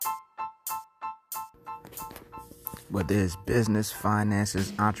Whether it's business,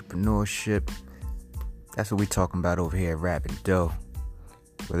 finances, entrepreneurship, that's what we talking about over here at Rapping Dough.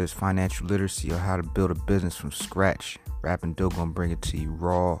 Whether it's financial literacy or how to build a business from scratch, Rapping Dough gonna bring it to you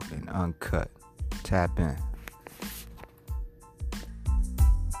raw and uncut. Tap in.